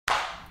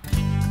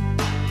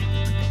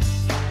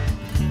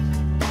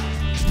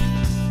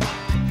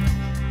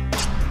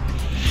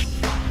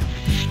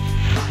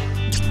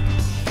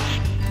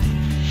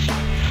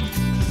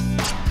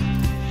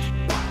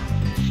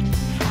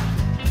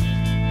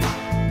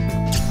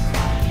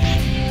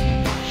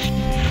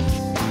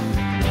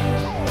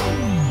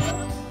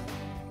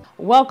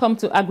Welcome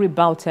to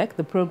AgriBiotech,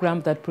 the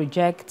program that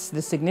projects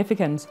the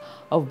significance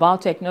of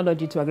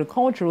biotechnology to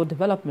agricultural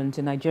development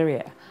in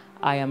Nigeria.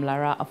 I am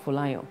Lara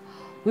Afolayo.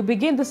 We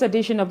begin this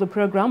edition of the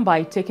program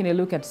by taking a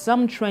look at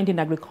some trending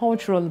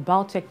agricultural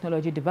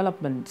biotechnology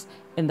developments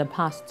in the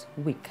past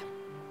week.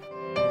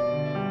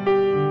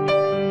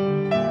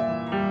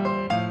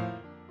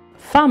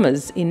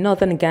 Farmers in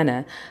northern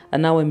Ghana are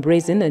now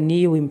embracing a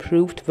new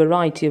improved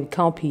variety of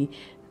cowpea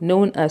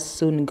known as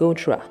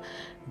Sungotra.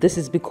 This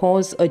is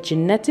because a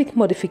genetic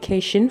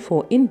modification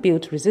for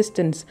inbuilt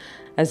resistance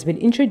has been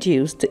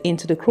introduced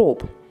into the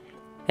crop,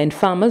 and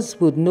farmers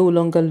would no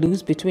longer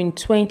lose between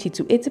 20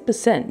 to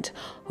 80%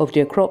 of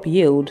their crop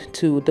yield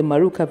to the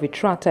Maruca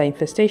vitrata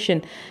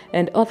infestation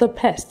and other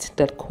pests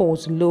that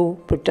cause low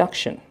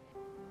production.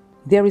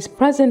 There is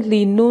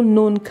presently no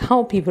known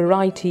cowpea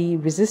variety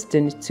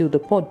resistant to the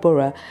pod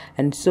borer,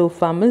 and so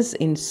farmers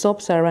in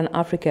sub-Saharan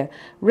Africa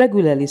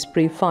regularly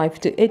spray 5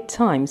 to 8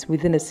 times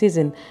within a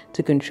season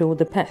to control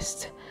the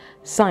pest.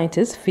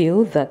 Scientists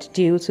feel that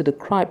due to the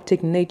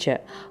cryptic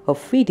nature of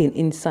feeding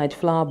inside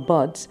flower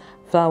buds,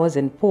 flowers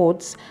and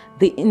pods,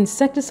 the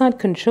insecticide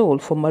control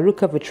for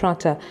Maruca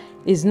vitrata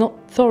is not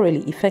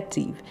thoroughly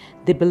effective.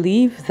 They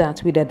believe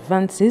that with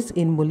advances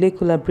in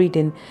molecular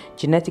breeding,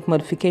 genetic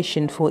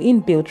modification for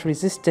inbuilt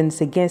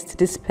resistance against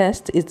this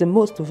pest is the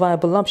most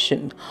viable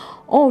option.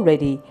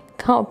 Already,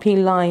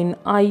 cowpea line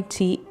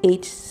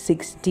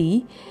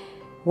IT86D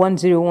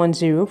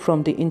 1010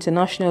 from the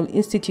International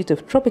Institute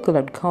of Tropical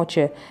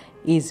Agriculture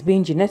is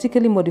being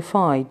genetically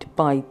modified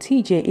by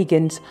T.J.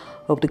 Higgins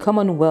of the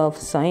Commonwealth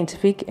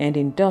Scientific and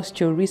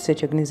Industrial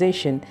Research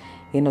Organization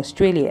in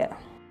Australia.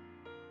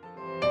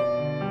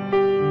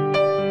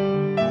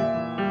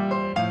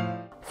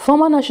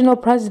 Former National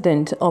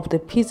President of the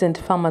Peasant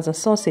Farmers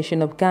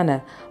Association of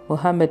Ghana,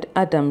 Mohammed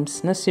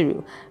Adams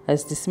Nasiru,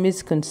 has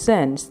dismissed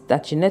concerns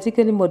that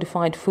genetically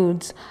modified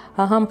foods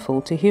are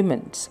harmful to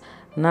humans.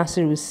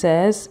 Nasiru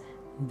says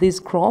these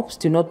crops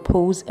do not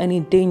pose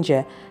any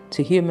danger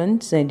to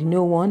humans and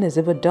no one has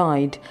ever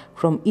died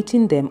from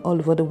eating them all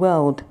over the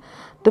world.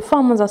 The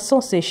Farmers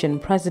Association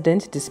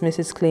president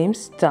dismisses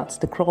claims that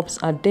the crops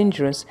are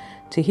dangerous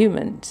to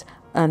humans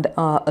and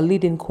are a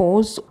leading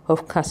cause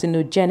of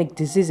carcinogenic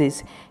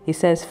diseases. He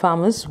says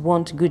farmers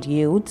want good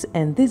yields,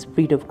 and this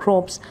breed of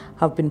crops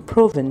have been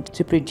proven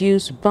to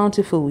produce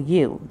bountiful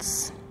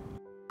yields.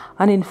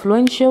 An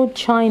influential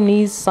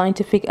Chinese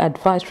scientific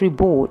advisory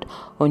board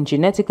on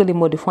genetically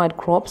modified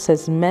crops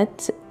has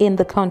met in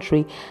the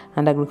country,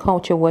 and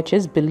agriculture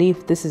watchers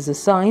believe this is a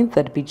sign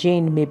that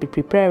Beijing may be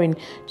preparing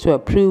to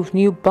approve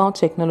new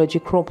biotechnology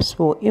crops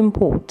for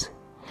import.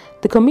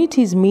 The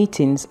committee's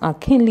meetings are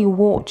keenly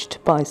watched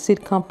by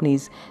seed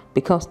companies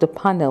because the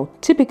panel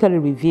typically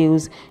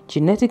reviews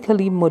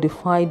genetically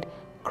modified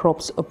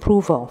crops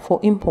approval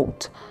for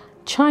import.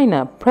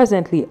 China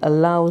presently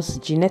allows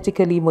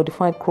genetically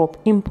modified crop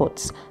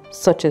imports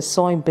such as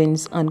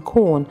soybeans and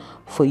corn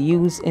for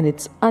use in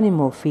its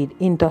animal feed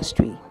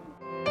industry.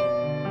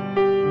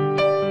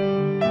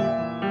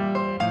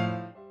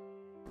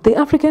 The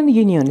African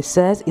Union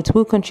says it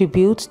will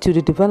contribute to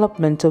the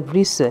development of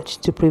research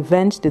to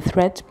prevent the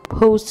threat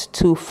posed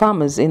to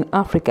farmers in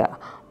Africa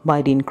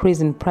by the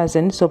increasing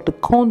presence of the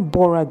corn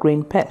borer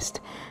grain pest.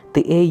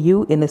 The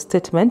AU, in a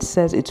statement,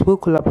 says it will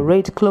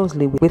collaborate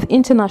closely with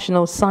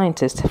international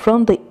scientists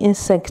from the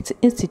Insect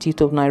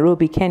Institute of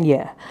Nairobi,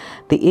 Kenya.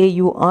 The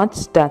AU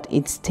adds that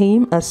its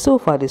team has so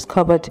far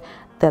discovered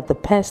that the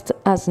pest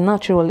has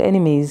natural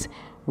enemies,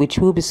 which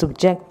will be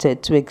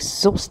subjected to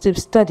exhaustive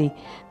study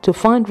to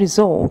find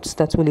results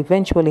that will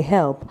eventually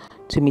help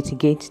to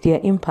mitigate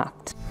their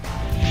impact.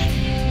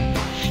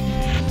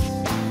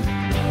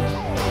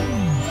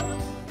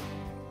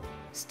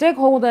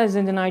 Stakeholders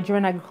in the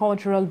Nigerian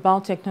agricultural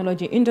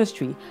biotechnology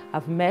industry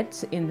have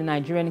met in the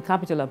Nigerian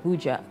capital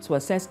Abuja to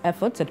assess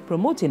efforts at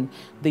promoting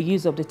the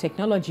use of the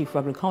technology for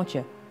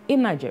agriculture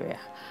in Nigeria.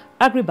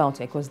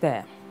 AgriBiotech was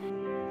there.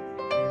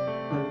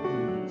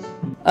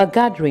 A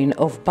gathering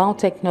of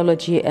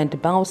biotechnology and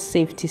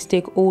biosafety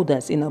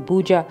stakeholders in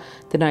Abuja,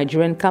 the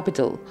Nigerian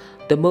capital.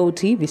 The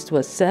motive is to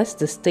assess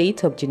the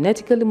state of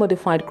genetically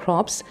modified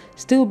crops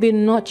still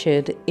being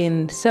nurtured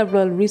in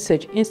several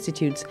research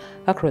institutes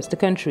across the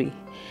country.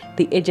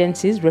 The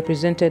agencies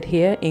represented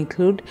here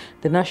include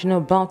the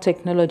National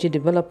Biotechnology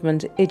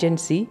Development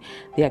Agency,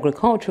 the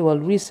Agricultural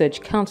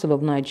Research Council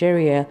of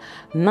Nigeria,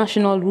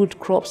 National Root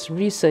Crops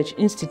Research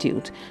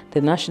Institute,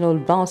 the National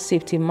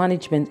Biosafety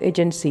Management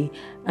Agency,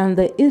 and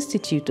the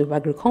Institute of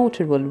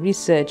Agricultural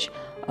Research,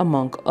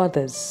 among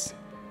others.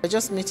 We're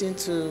just meeting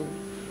to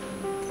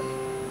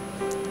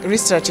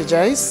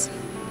re-strategize,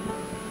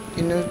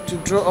 to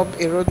draw up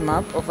a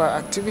roadmap of our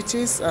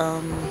activities,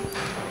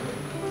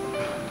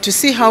 to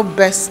see how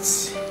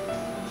best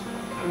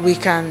we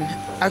can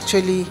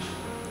actually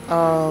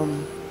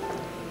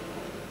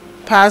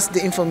pass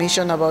the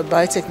information about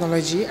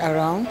biotechnology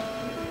around,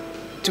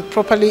 to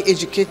properly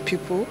educate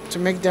people, to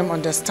make them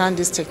understand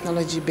this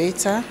technology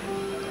better,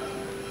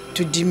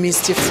 to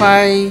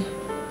demystify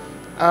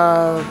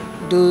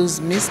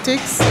those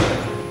mistakes,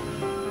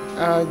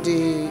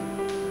 the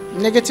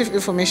negative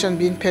information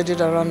being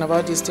peddled around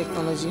about this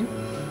technology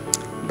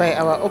by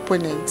our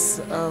opponents,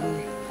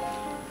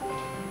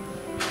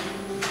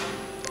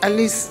 at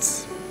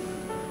least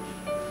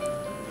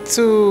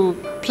to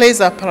place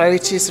our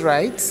priorities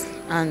right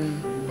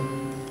and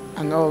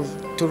all,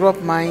 to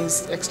rub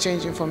minds,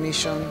 exchange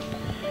information,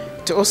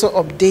 to also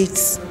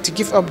update, to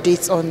give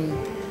updates on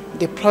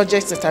the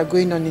projects that are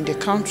going on in the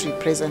country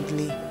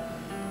presently,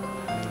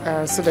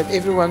 so that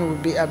everyone will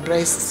be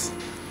abreast.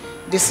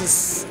 This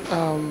is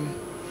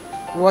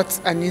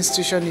what an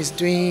institution is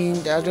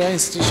doing, the other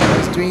institution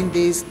is doing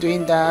this,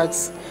 doing that,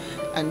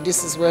 and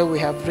this is where we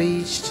have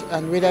reached,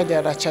 and whether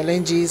there are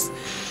challenges,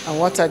 and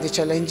what are the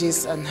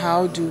challenges, and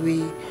how do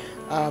we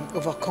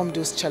overcome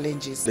those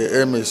challenges.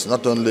 The aim is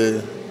not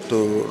only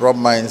to rub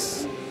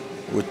minds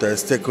with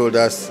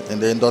stakeholders in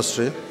the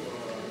industry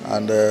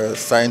and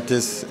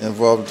scientists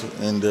involved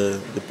in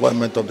the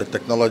deployment of the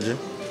technology,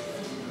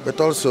 but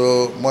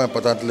also, more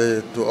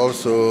importantly, to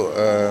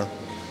also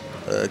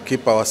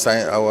keep our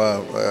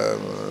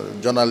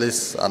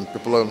journalists and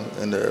people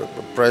in the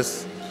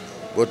press,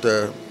 both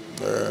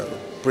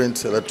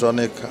print,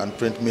 electronic and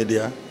print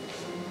media,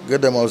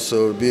 get them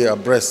also be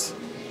abreast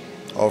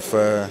of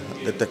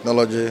the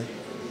technology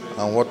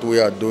and what we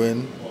are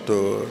doing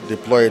to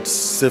deploy it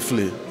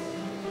safely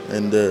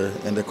in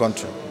the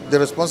country. The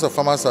response of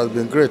farmers has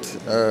been great.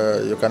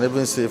 You can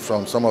even see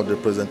from some of the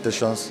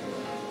presentations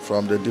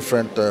from the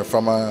different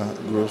farmer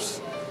groups,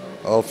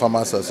 All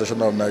Farmers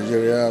Association of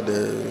Nigeria,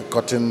 the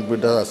Cotton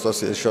Breeders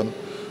Association.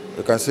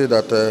 You can see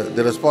that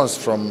the response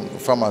from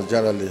farmers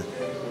generally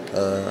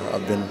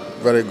have been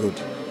very good.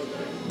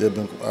 They've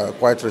been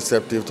quite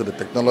receptive to the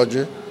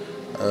technology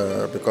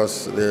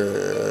because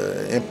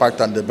the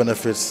impact and the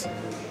benefits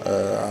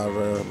are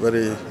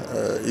very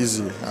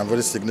easy and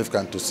very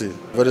significant to see.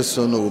 Very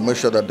soon we'll make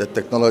sure that the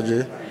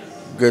technology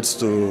gets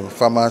to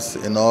farmers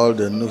in all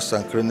the nooks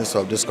and crannies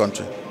of this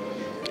country.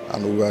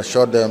 And we will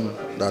assure them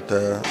that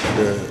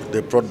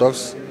the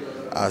products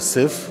are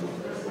safe,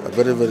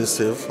 very, very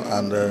safe,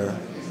 and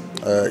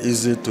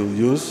easy to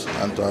use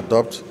and to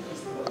adopt,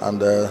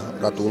 and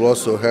that will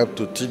also help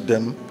to teach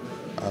them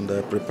and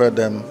prepare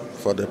them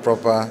for the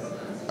proper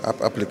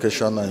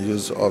application and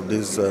use of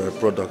these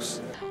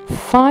products.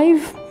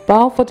 5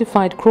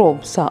 biofortified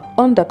crops are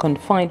under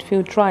confined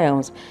field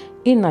trials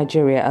in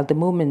Nigeria at the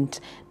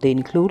moment. They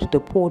include the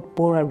pod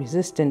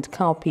borer-resistant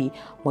cowpea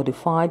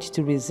modified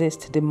to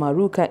resist the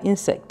maruca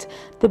insect,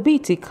 the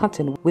BT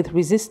cotton with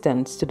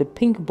resistance to the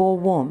pink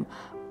bollworm,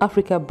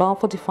 Africa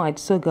biofortified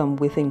sorghum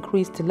with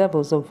increased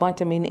levels of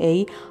vitamin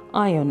A,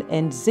 iron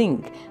and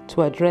zinc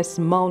to address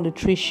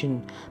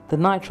malnutrition, the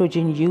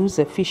nitrogen use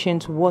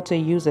efficient, water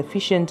use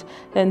efficient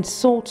and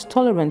salt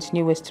tolerant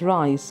newest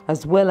rice,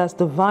 as well as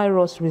the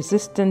virus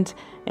resistant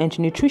and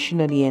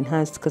nutritionally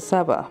enhanced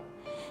cassava.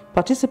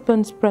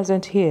 Participants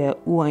present here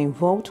who are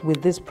involved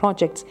with this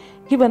project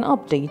give an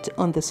update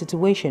on the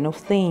situation of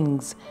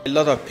things. A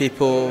lot of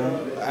people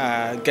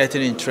are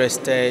getting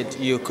interested.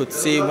 You could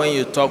see when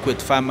you talk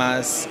with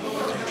farmers,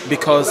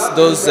 because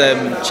those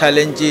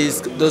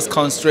challenges, those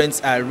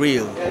constraints are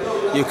real.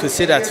 You could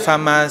see that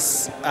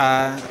farmers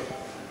are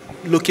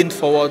looking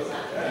forward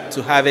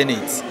to having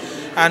it.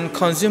 And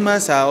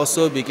consumers are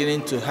also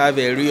beginning to have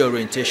a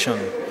reorientation.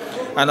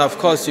 And of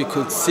course, you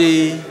could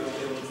see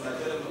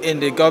in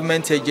the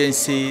government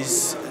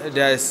agencies,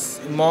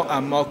 there's more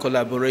and more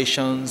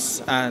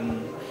collaborations,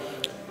 and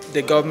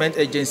the government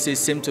agencies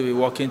seem to be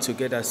working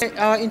together.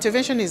 Our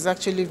intervention is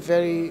actually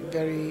very,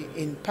 very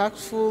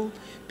impactful.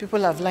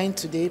 People have learned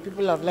today,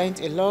 people have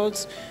learned a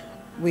lot.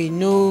 We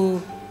know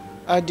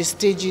the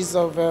stages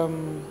of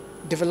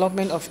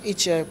development of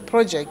each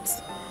project,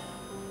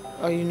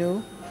 you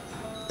know,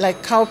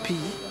 like cowpea.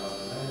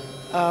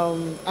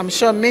 I'm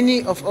sure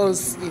many of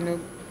us, you know,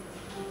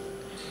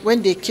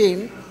 when they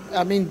came,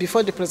 I mean,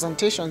 before the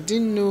presentation,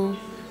 didn't know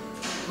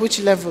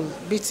which level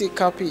BT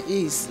cowpea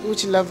is,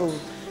 which level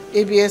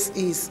ABS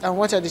is, and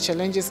what are the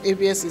challenges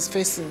ABS is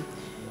facing,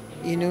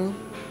 you know.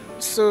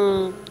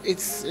 So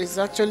it's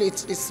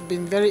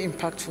been very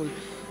impactful.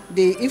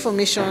 The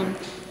information,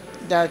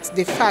 that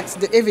the facts,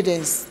 the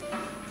evidence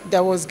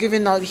that was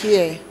given out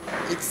here,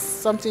 it's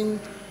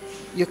something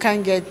you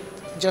can't get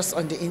just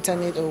on the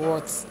internet or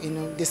what, you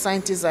know. The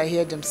scientists are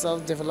here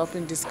themselves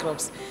developing these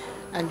crops,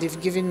 and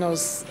they've given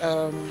us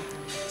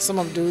some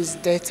of those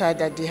data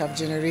that they have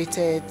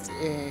generated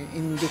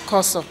in the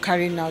course of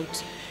carrying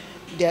out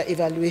their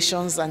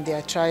evaluations and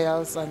their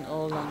trials and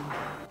all.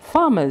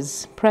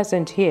 Farmers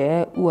present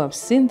here who have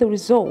seen the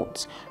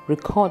results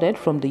recorded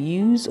from the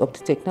use of the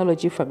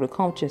technology for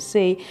agriculture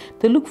say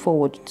they look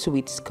forward to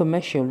its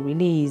commercial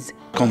release.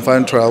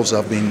 Confined trials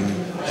have been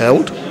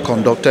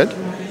conducted,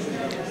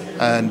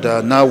 and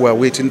now we're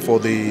waiting for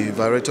the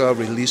varietal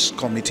release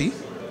committee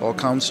or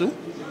council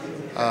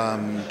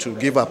to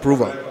give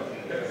approval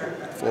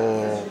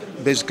for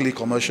basically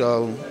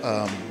commercial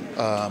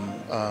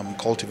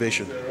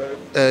cultivation.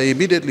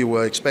 Immediately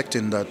we're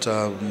expecting that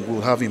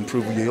we'll have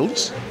improved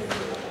yields.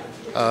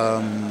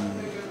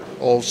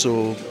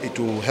 Also, it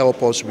will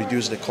help us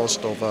reduce the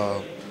cost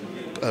of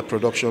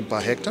production per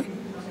hectare.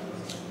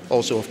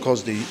 Also, of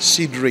course, the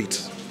seed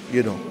rate,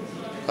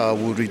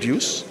 will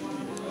reduce.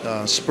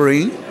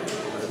 Spraying,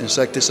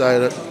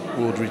 insecticide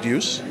would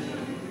reduce.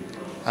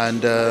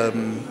 And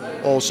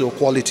also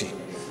quality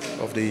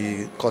of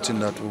the cotton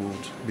that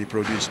would be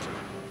produced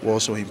will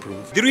also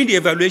improve. During the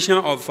evaluation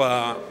of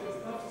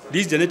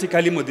these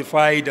genetically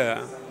modified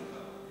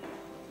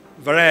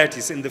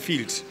varieties in the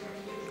field,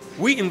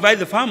 we invite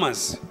the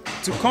farmers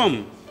to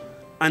come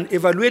and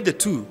evaluate the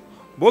two,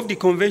 both the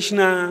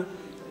conventional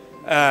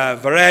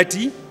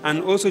variety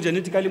and also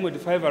genetically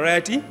modified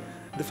variety.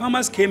 The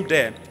farmers came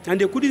there and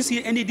they couldn't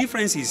see any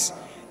differences.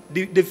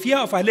 The fear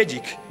of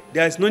allergic,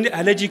 there is no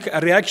allergic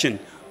reaction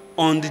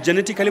on the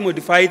genetically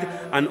modified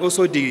and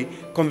also the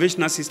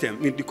conventional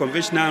system, the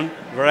conventional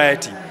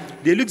variety.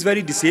 They look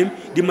very the same.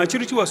 The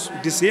maturity was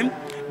the same.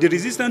 The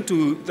resistance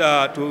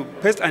to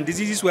pests and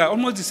diseases were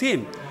almost the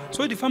same.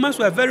 So the farmers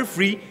were very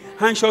free,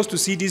 anxious to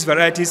see these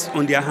varieties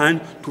on their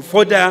hand to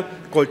further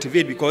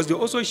cultivate, because they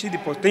also see the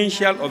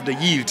potential of the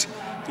yield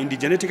in the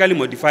genetically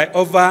modified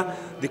over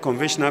the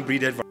conventional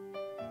breeded variety.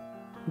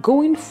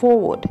 Going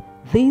forward,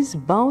 these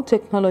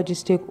biotechnology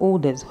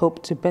stakeholders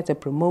hope to better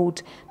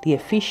promote the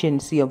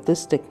efficiency of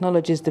this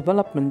technology's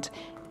development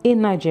in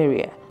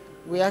Nigeria.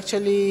 We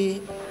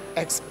actually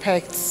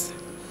expect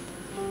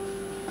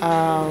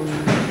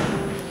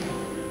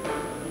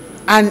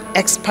an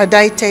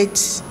expedited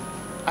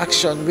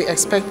action. We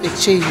expect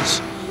a change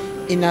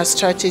in our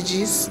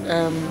strategies.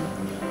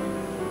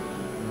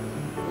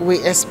 We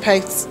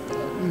expect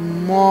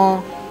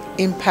more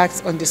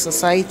impact on the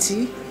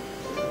society,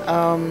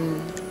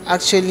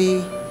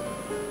 actually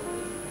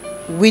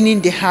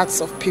winning the hearts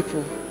of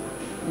people,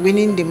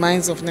 winning the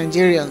minds of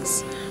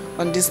Nigerians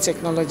on this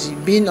technology,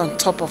 being on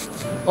top of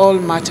all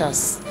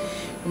matters,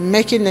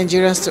 making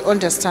Nigerians to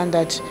understand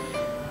that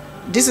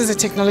this is a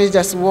technology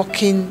that's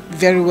working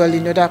very well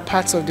in other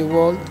parts of the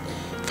world.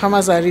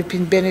 Farmers are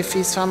reaping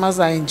benefits, farmers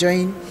are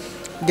enjoying,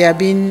 they are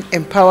being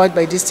empowered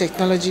by this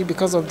technology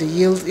because of the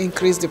yield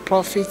increase, the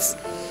profits.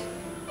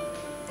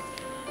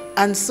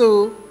 And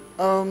so,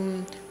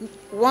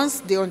 once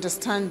they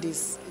understand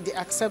this, the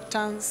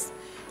acceptance,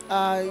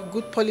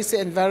 good policy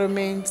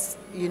environments,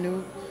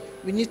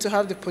 we need to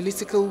have the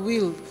political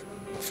will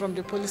from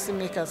the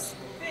policymakers.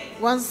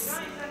 Once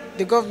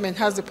the government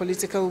has the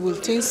political will,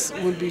 things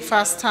will be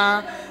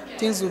faster,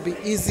 things will be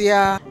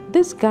easier.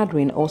 This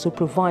gathering also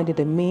provided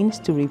a means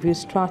to review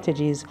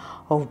strategies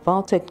of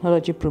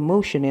biotechnology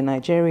promotion in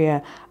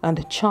Nigeria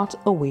and chart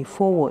a way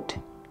forward.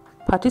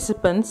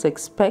 Participants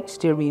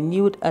expect their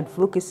renewed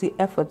advocacy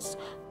efforts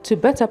to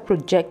better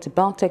project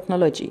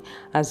biotechnology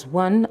as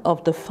one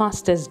of the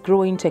fastest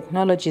growing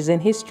technologies in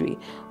history,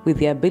 with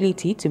the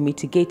ability to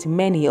mitigate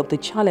many of the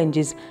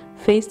challenges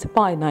faced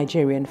by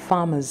Nigerian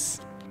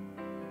farmers.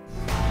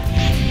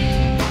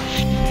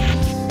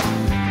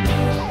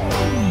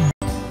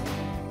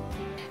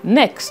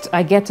 Next,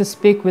 I get to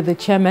speak with the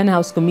Chairman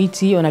House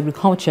Committee on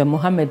Agriculture,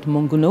 Mohammed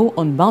Monguno,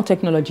 on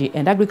biotechnology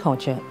and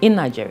agriculture in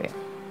Nigeria.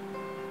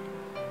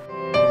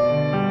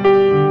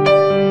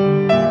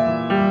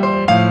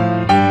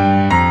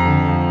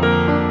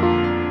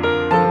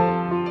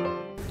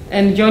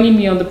 And joining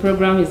me on the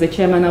program is the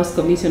Chairman House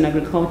Committee on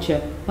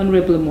Agriculture,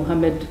 Honorable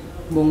Mohammed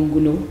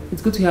Monguno.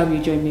 It's good to have you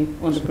join me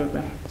on the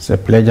program. It's a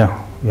pleasure.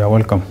 You are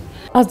welcome.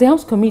 As the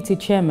House Committee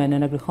Chairman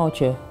on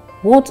Agriculture,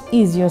 what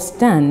is your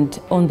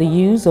stand on the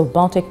use of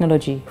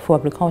biotechnology for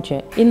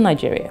agriculture in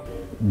Nigeria?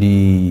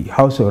 The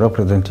House of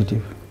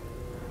Representatives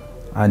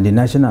and the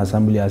National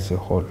Assembly as a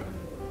whole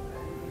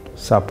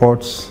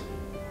supports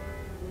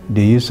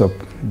the use of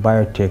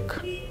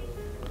biotech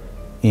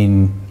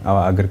in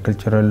our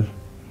agricultural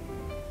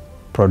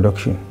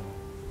production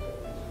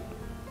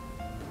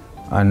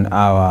and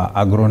our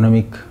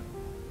agronomic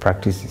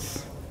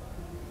practices.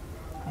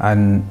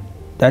 And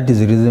that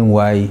is the reason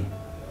why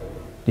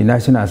the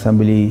National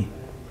Assembly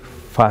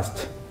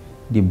passed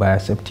the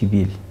Biosafety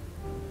Bill,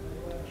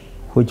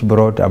 which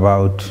brought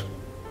about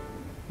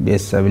the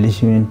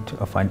establishment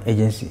of an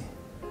agency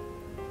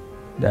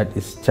that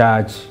is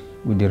charged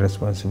with the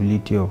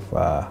responsibility of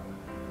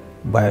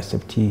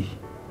biosafety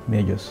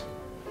measures.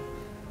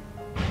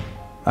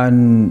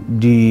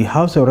 And the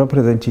House of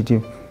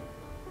Representatives,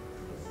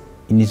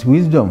 in its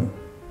wisdom,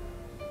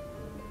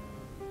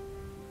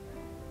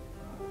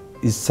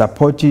 is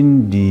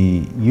supporting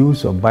the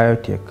use of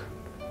biotech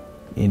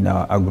in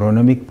our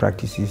agronomic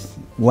practices.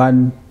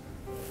 One,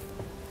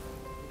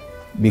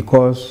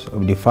 because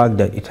of the fact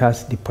that it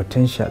has the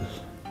potential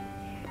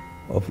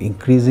of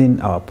increasing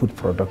our food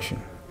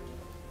production,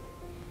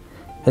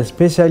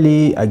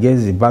 especially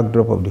against the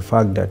backdrop of the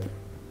fact that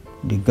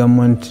the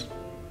government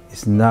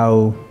is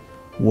now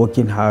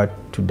working hard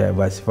to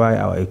diversify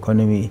our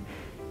economy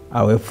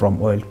away from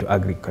oil to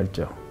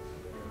agriculture.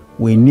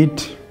 We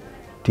need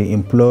to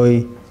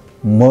employ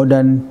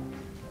modern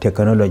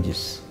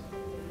technologies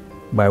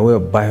by way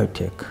of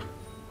biotech.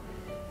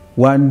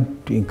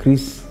 One, to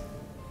increase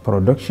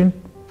production,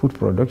 food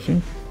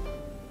production,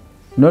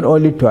 not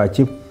only to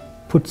achieve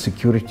food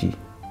security,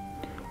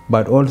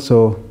 but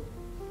also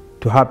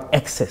to have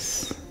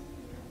excess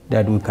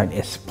that we can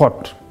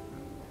export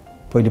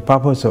for the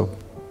purpose of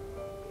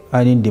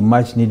earning the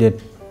much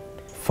needed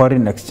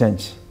foreign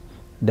exchange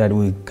that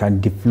we can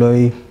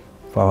deploy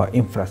for our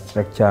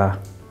infrastructure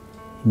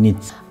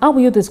needs. How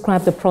will you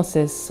describe the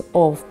process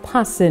of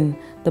passing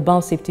the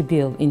biosafety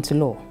bill into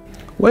law?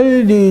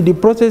 Well, the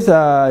process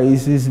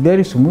is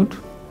very smooth.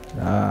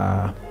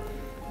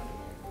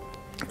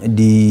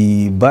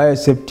 The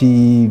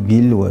biosafety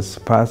bill was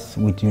passed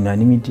with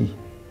unanimity,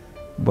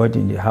 both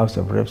in the House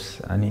of Reps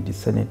and in the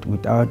Senate,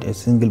 without a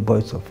single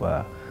voice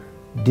of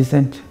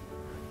dissent,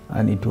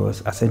 and it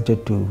was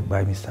assented to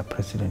by Mr.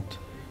 President,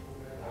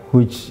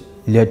 which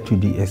led to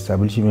the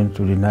establishment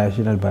of the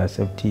National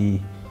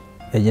Biosafety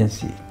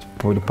Agency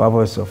for the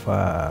purpose of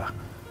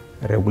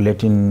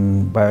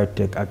regulating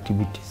biotech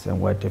activities and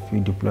what have you,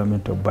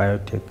 deployment of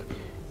biotech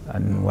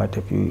and what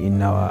have you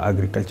in our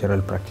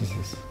agricultural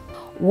practices.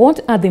 What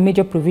are the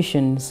major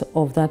provisions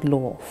of that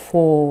law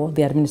for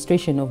the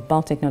administration of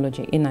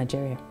biotechnology in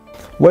Nigeria?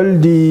 Well,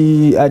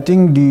 I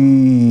think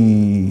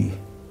the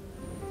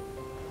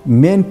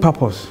main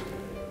purpose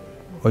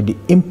or the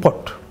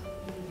import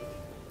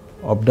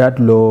of that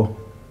law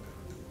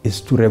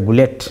is to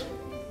regulate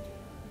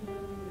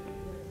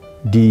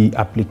the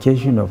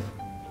application of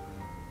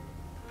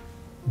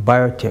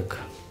biotech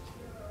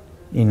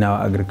in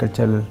our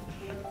agricultural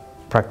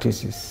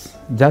practices,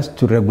 just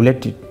to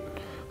regulate it,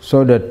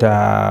 so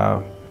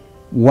that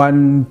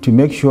one, to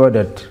make sure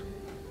that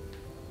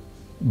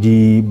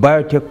the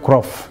biotech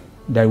crop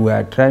that we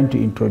are trying to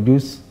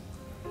introduce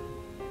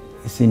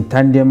is in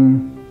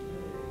tandem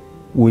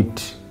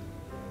with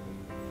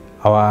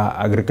our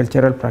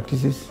agricultural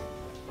practices,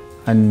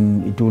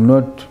 and it will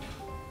not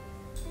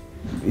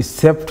is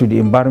safe to the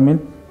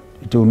environment.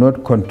 It will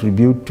not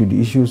contribute to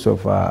the issues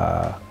of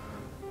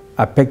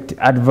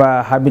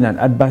having an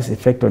adverse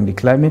effect on the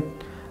climate,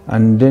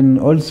 and then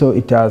also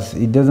it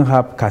doesn't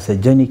have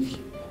carcinogenic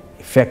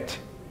effect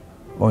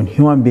on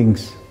human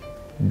beings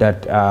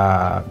that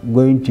are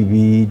going to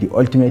be the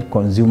ultimate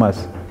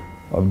consumers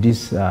of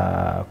these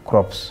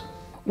crops.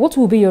 What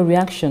will be your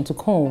reaction to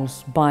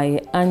calls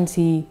by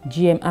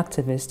anti-GM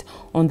activists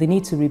on the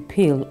need to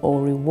repeal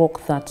or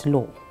revoke that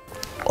law?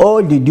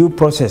 All the due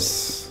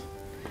process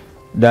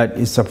that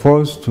is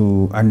supposed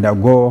to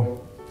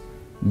undergo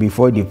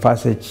before the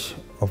passage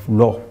of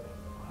law,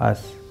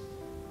 as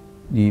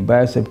the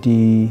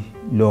biosafety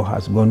law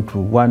has gone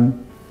through.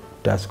 One,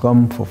 it has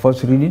come for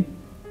first reading,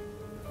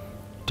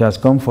 it has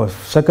come for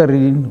second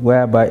reading,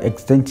 whereby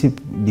extensive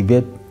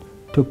debate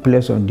took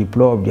place on the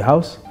floor of the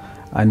House,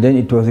 and then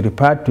it was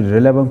referred to the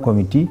relevant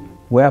committee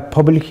where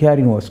public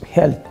hearing was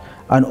held,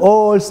 and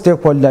all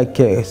stakeholders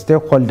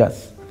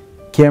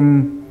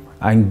came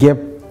and gave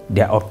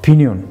their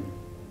opinion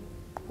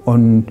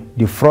on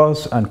the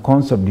pros and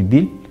cons of the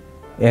bill.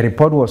 A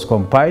report was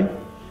compiled,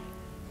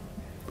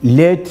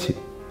 laid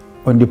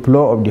on the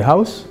floor of the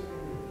House,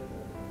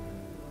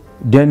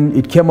 then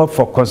it came up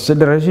for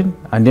consideration,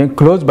 and then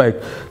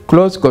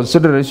close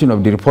consideration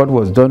of the report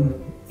was done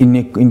in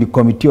the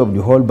committee of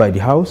the whole by the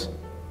House.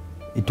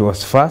 It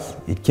was fast.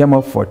 It came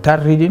up for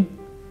third reading.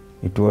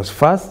 It was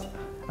fast,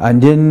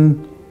 and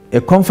then a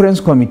conference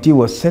committee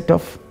was set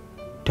up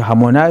to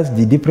harmonize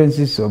the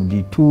differences of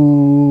the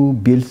two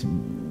bills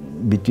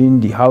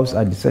between the House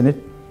and the Senate.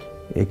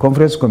 A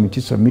conference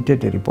committee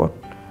submitted a report,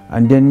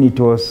 and then it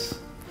was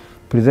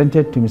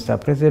presented to Mr.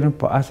 President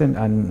for assent,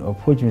 and of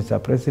which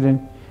Mr.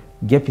 President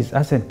gave his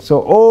assent.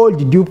 So all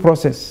the due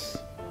process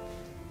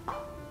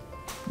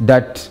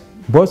that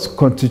both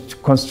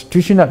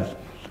constitutional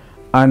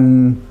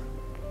and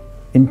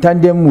in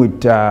tandem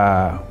with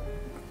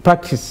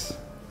practice,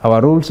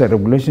 our rules and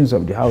regulations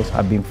of the House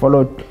have been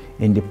followed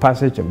in the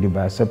passage of the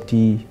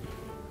biosafety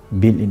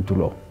bill into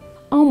law.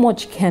 How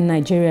much can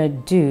Nigeria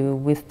do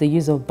with the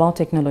use of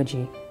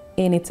biotechnology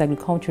in its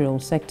agricultural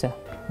sector?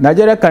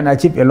 Nigeria can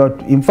achieve a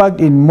lot. In fact,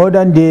 in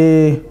modern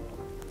day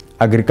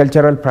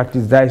agricultural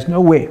practice, there is no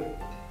way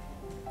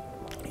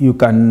you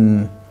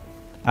can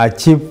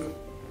achieve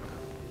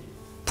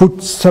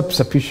food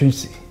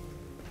self-sufficiency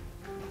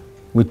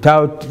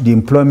without the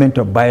employment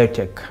of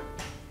biotech.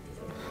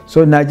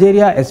 So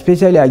Nigeria,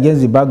 especially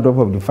against the backdrop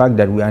of the fact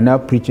that we are now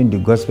preaching the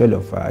gospel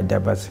of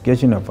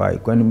diversification of our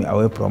economy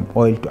away from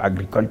oil to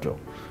agriculture,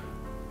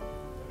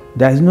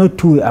 there is no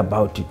two way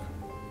about it.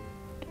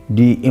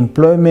 The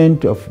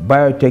employment of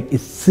biotech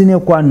is sine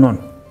qua non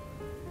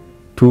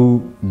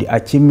to the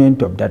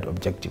achievement of that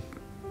objective.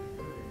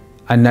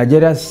 And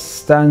Nigeria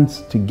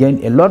stands to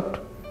gain a lot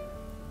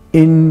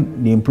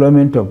in the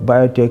employment of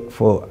biotech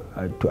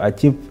to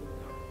achieve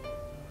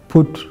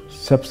food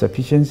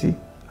self-sufficiency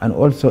and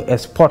also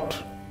export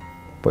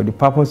for the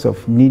purpose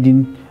of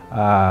needing,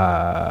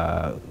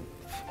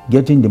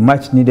 getting the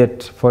much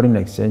needed foreign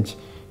exchange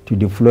to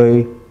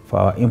deploy for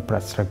our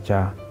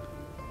infrastructure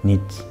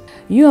needs.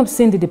 You have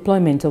seen the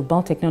deployment of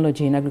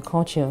biotechnology in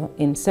agriculture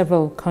in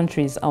several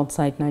countries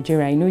outside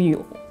Nigeria. I know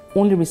you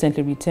only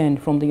recently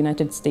returned from the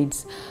United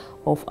States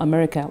of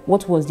America.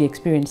 What was the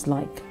experience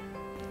like?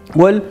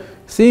 Well,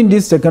 seeing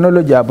this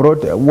technology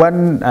abroad,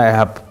 one, I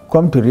have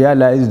come to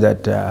realize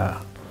that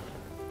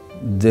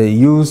they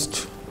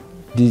used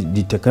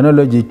the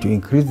technology to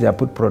increase their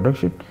food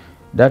production.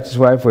 That's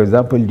why, for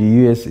example,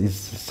 the US is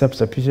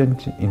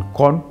self-sufficient in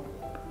corn,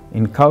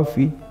 in cow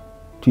feed,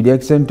 to the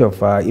extent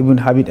of even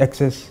having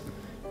access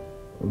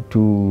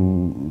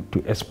to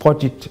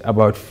export it.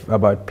 About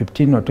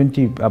 15 or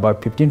 20,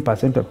 about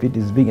 15% of it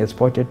is being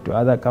exported to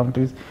other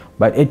countries,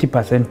 but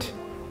 80%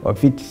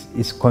 of it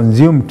is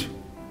consumed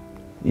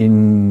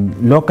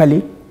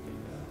locally.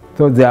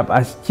 So they have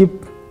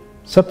achieved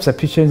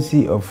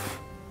self-sufficiency of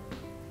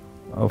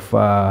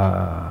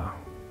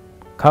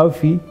cow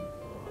feed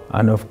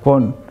and of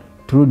corn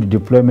through the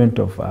deployment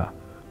of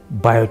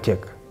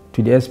biotech,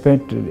 to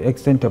the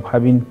extent of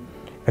having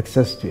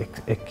access to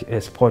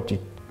export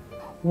it.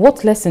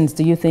 What lessons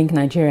do you think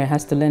Nigeria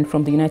has to learn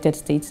from the United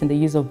States in the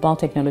use of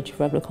biotechnology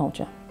for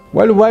agriculture?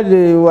 Well, what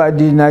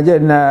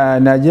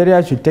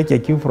Nigeria should take a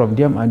cue from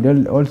them, and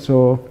they'll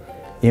also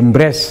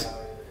embrace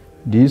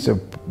the use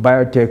of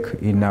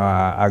biotech in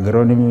our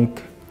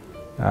agronomic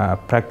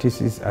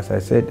practices, as I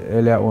said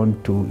earlier on,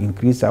 to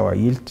increase our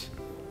yield,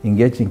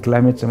 engage in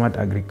climate-smart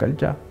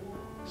agriculture,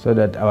 so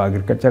that our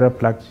agricultural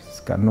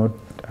practices cannot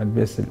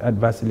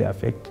adversely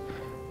affect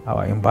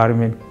our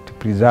environment, to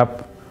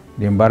preserve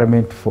the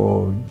environment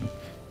for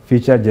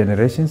future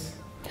generations.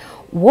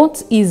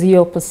 What is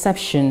your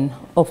perception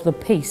of the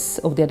pace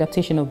of the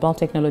adaptation of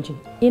biotechnology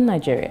in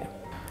Nigeria?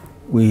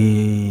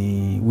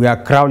 We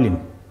are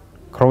crawling.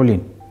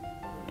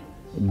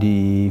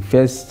 The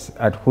phase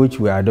at which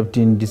we are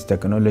adopting this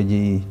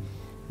technology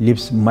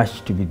leaves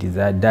much to be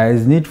desired. There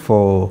is need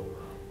for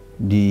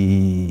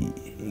the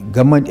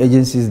government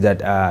agencies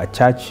that are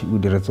charged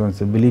with the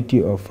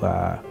responsibility of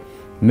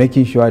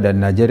making sure that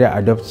Nigeria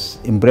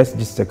embrace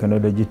this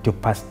technology to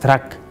fast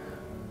track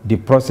the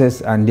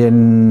process and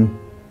then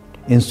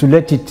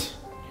insulate it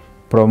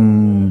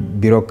from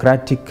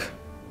bureaucratic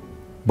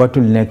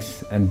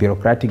bottlenecks and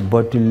bureaucratic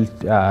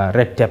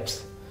red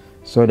tapes,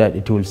 so that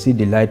it will see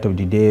the light of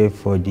the day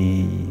for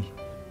the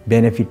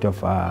benefit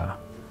of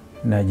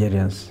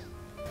Nigerians.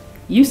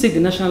 You say the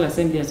National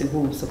Assembly as a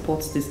whole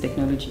supports this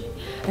technology.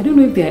 I don't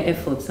know if there are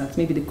efforts at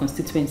maybe the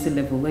constituency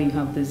level where you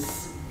have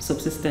these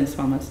subsistence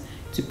farmers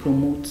to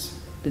promote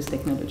this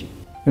technology.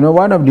 You know,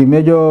 one of the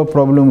major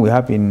problems we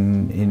have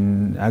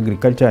in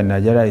agriculture in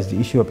Nigeria is the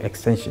issue of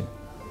extension.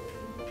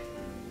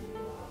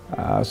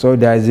 So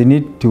there is a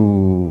need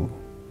to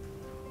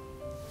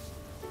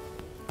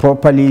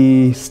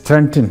properly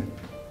strengthen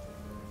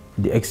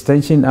the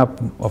extension up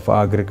of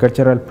our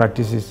agricultural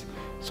practices,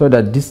 so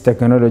that these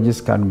technologies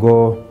can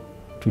go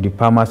to the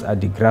farmers at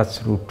the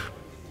grassroots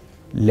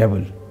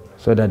level,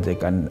 so that they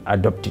can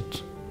adopt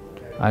it.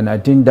 And I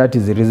think that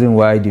is the reason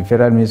why the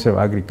Federal Ministry of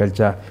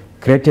Agriculture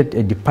created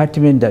a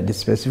department that is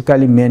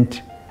specifically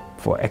meant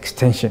for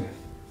extension,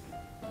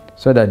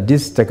 so that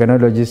these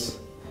technologies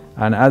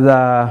and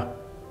other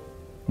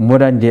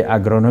modern-day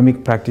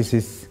agronomic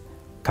practices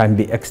can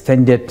be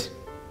extended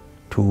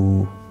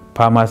to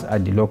farmers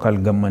at the local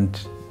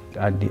government,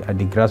 at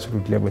the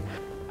grassroots level.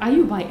 Are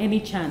you by any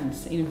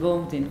chance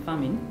involved in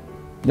farming?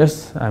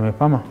 Yes, I'm a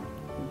farmer.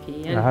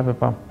 Okay, I have a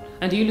farm.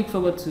 And do you look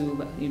forward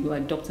to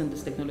adopting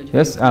this technology?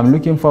 Yes, I'm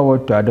looking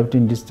forward to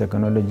adopting these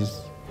technologies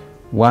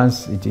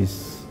once it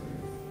is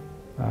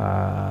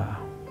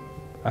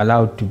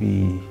allowed to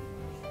be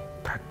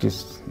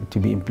practiced, to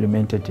be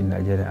implemented in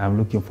Nigeria. I'm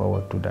looking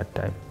forward to that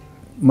time.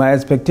 My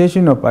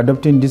expectation of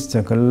adopting this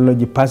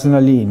technology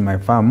personally in my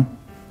farm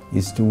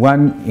is to,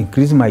 one,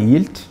 increase my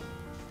yield,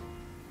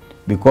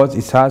 because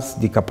it has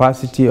the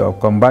capacity of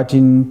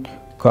combating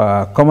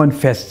common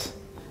pests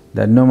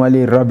that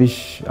normally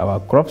rubbish our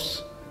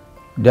crops,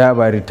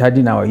 thereby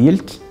retarding our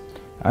yield.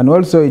 And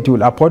also it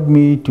will afford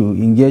me to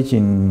engage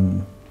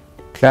in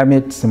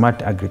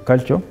climate-smart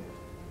agriculture.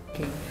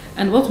 Okay.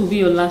 And what will be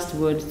your last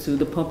word to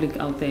the public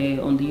out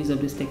there on the use of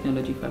this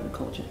technology for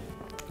agriculture?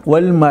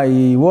 Well,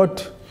 my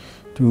word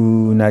to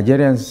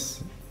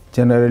Nigerians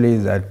generally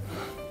is that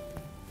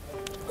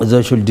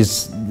they should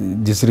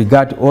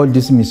disregard all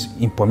this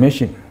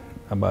misinformation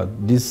about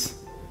this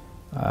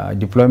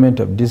deployment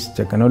of this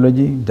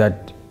technology,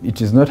 that it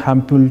is not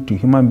harmful to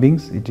human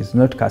beings, it is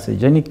not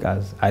carcinogenic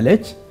as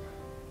alleged.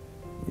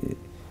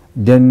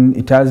 Then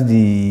it has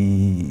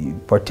the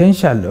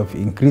potential of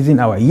increasing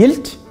our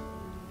yield,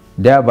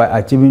 thereby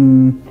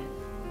achieving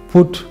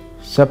food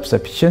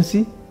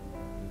self-sufficiency,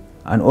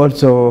 and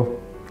also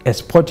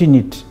exporting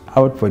it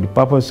out for the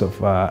purpose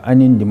of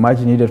earning the much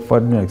needed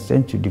foreign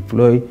exchange to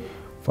deploy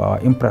for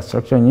our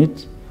infrastructure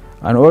needs.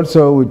 And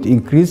also with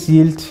increased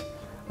yield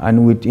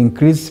and with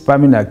increased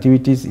farming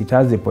activities, it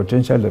has the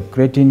potential of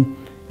creating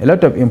a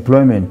lot of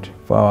employment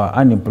for our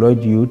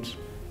unemployed youth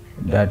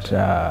that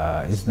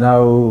is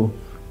now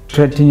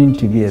threatening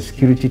to be a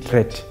security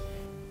threat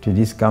to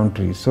this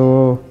country.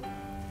 So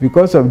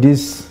because of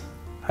these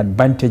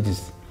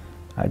advantages,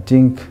 I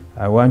think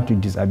I want to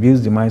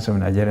disabuse the minds of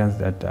Nigerians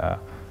that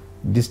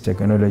this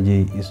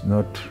technology is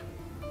not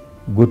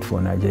good for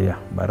Nigeria,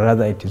 but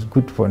rather it is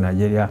good for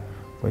Nigeria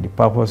for the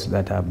purpose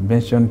that I've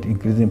mentioned: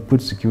 increasing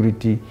food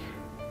security,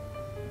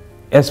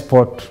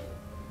 export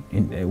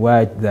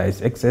where there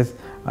is excess,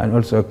 and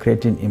also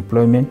creating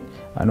employment,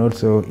 and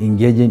also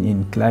engaging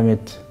in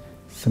climate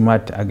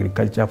smart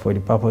agriculture for the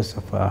purpose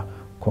of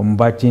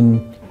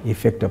combating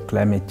effect of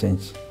climate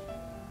change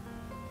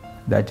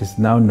that is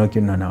now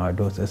knocking on our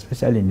doors,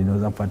 especially in the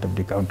northern part of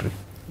the country.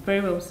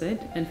 Very well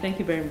said, and thank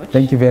you very much.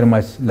 Thank you very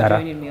much,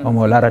 Lara.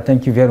 Lara,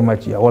 thank you very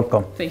much. You're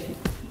welcome. Thank you.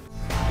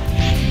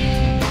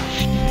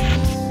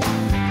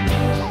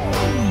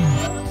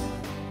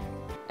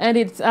 And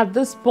it's at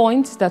this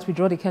point that we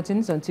draw the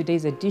curtains on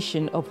today's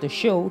edition of the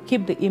show.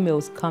 Keep the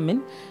emails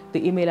coming.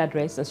 The email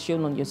address as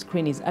shown on your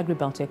screen is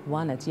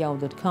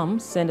agribiotech1@yahoo.com.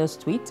 Send us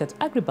tweets at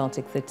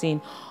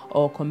agribiotech13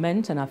 or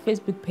comment on our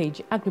Facebook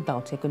page,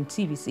 AgriBiotech on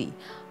TVC.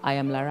 I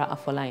am Lara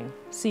Afolayan.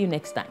 See you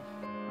next time.